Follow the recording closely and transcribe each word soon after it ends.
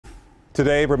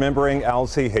Today, remembering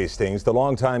Alcee Hastings, the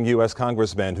longtime U.S.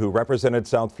 Congressman who represented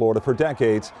South Florida for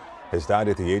decades, has died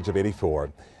at the age of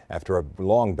 84. After a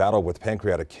long battle with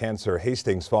pancreatic cancer,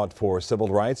 Hastings fought for civil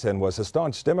rights and was a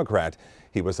staunch Democrat.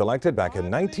 He was elected back in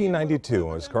 1992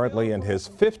 and is currently in his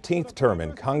 15th term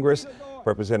in Congress,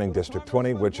 representing District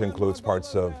 20, which includes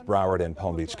parts of Broward and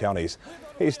Palm Beach counties.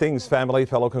 Hastings' family,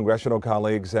 fellow congressional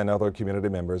colleagues, and other community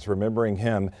members remembering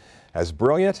him as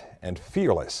brilliant and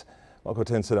fearless. Local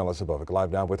 10 Sanella Sabovic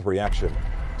live now with reaction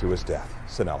to his death.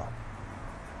 Sanella.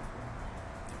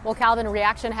 Well, Calvin,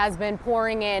 reaction has been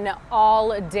pouring in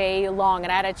all day long,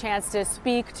 and I had a chance to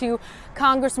speak to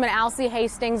Congressman Alcee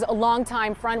Hastings'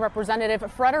 longtime friend, Representative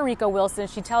Frederica Wilson.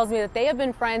 She tells me that they have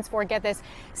been friends for, get this,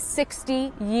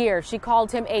 60 years. She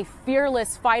called him a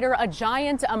fearless fighter, a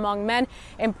giant among men,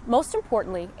 and most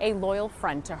importantly, a loyal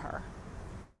friend to her.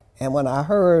 And when I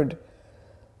heard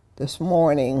this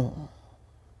morning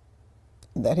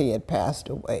that he had passed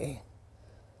away,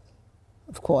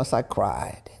 of course I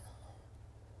cried.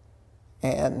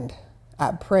 And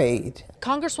I prayed.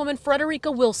 Congresswoman Frederica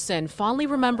Wilson fondly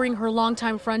remembering her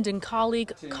longtime friend and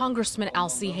colleague, Congressman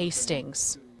Alcee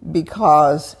Hastings.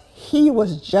 Because he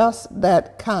was just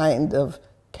that kind of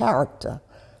character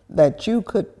that you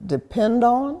could depend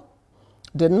on.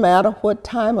 Didn't matter what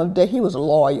time of day, he was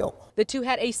loyal. The two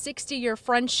had a 60-year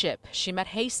friendship. She met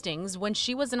Hastings when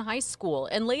she was in high school,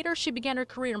 and later she began her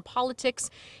career in politics.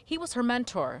 He was her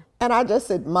mentor. And I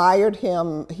just admired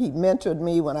him. He mentored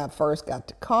me when I first got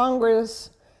to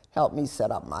Congress, helped me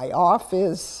set up my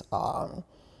office.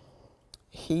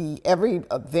 Every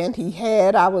event he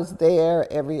had, I was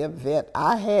there. Every event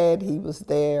I had, he was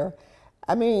there.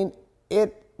 I mean,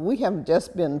 we have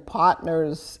just been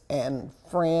partners and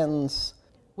friends.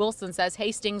 Wilson says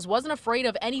Hastings wasn't afraid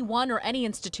of anyone or any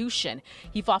institution.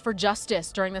 He fought for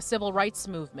justice during the civil rights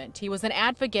movement. He was an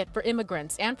advocate for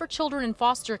immigrants and for children in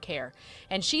foster care.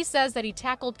 And she says that he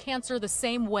tackled cancer the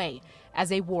same way,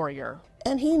 as a warrior.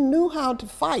 And he knew how to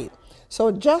fight.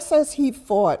 So just as he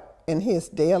fought in his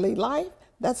daily life,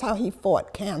 that's how he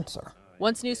fought cancer.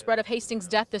 Once news spread of Hastings'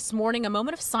 death this morning, a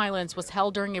moment of silence was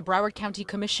held during a Broward County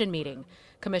Commission meeting.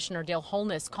 Commissioner Dale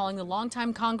Holness calling the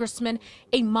longtime congressman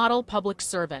a model public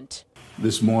servant.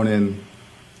 This morning,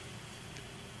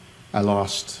 I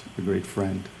lost a great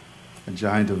friend, a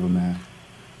giant of a man,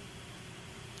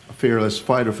 a fearless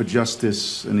fighter for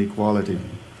justice and equality.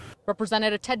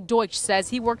 Representative Ted Deutsch says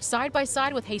he worked side by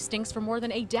side with Hastings for more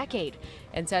than a decade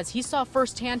and says he saw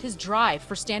firsthand his drive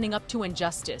for standing up to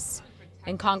injustice.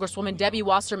 And Congresswoman Debbie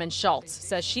Wasserman Schultz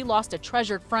says she lost a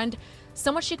treasured friend,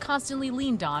 someone she constantly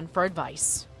leaned on for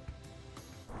advice.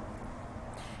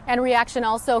 And reaction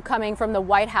also coming from the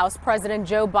White House. President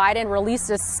Joe Biden released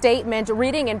a statement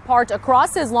reading in part,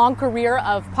 across his long career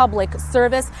of public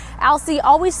service, Alcee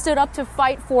always stood up to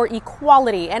fight for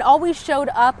equality and always showed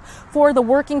up for the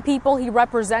working people he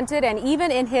represented. And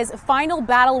even in his final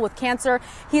battle with cancer,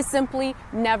 he simply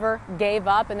never gave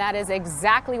up. And that is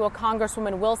exactly what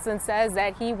Congresswoman Wilson says,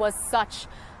 that he was such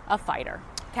a fighter.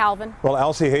 Calvin? Well,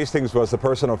 Alcee Hastings was a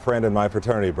personal friend in my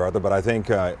fraternity, brother, but I think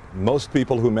most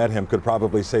people who met him could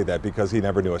probably say that because he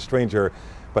never knew a stranger.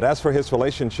 But as for his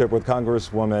relationship with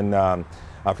Congresswoman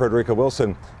Frederica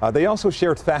Wilson, they also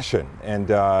shared fashion. And,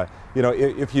 you know,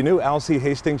 if you knew Alcee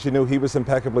Hastings, you knew he was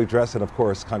impeccably dressed. And, of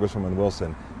course, Congresswoman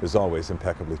Wilson is always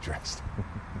impeccably dressed.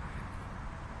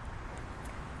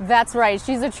 That's right.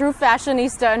 She's a true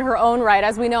fashionista in her own right,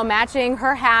 as we know, matching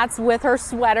her hats with her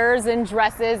sweaters and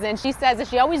dresses. And she says that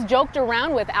she always joked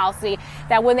around with Alcee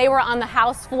that when they were on the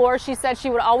House floor, she said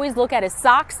she would always look at his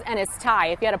socks and his tie.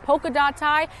 If he had a polka dot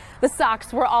tie, the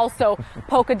socks were also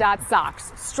polka dot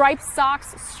socks. Striped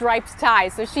socks, striped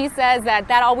ties. So she says that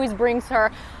always brings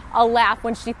her a laugh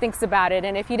when she thinks about it.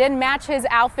 And if he didn't match his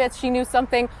outfits, she knew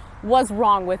something was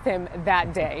wrong with him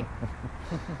that day.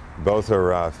 Both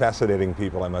are fascinating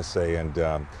people, I must say,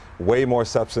 and way more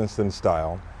substance than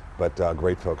style, but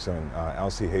great folks. And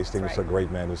Alcee Hastings, a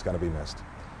great man who's going to be missed.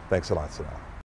 Thanks a lot, Sanella.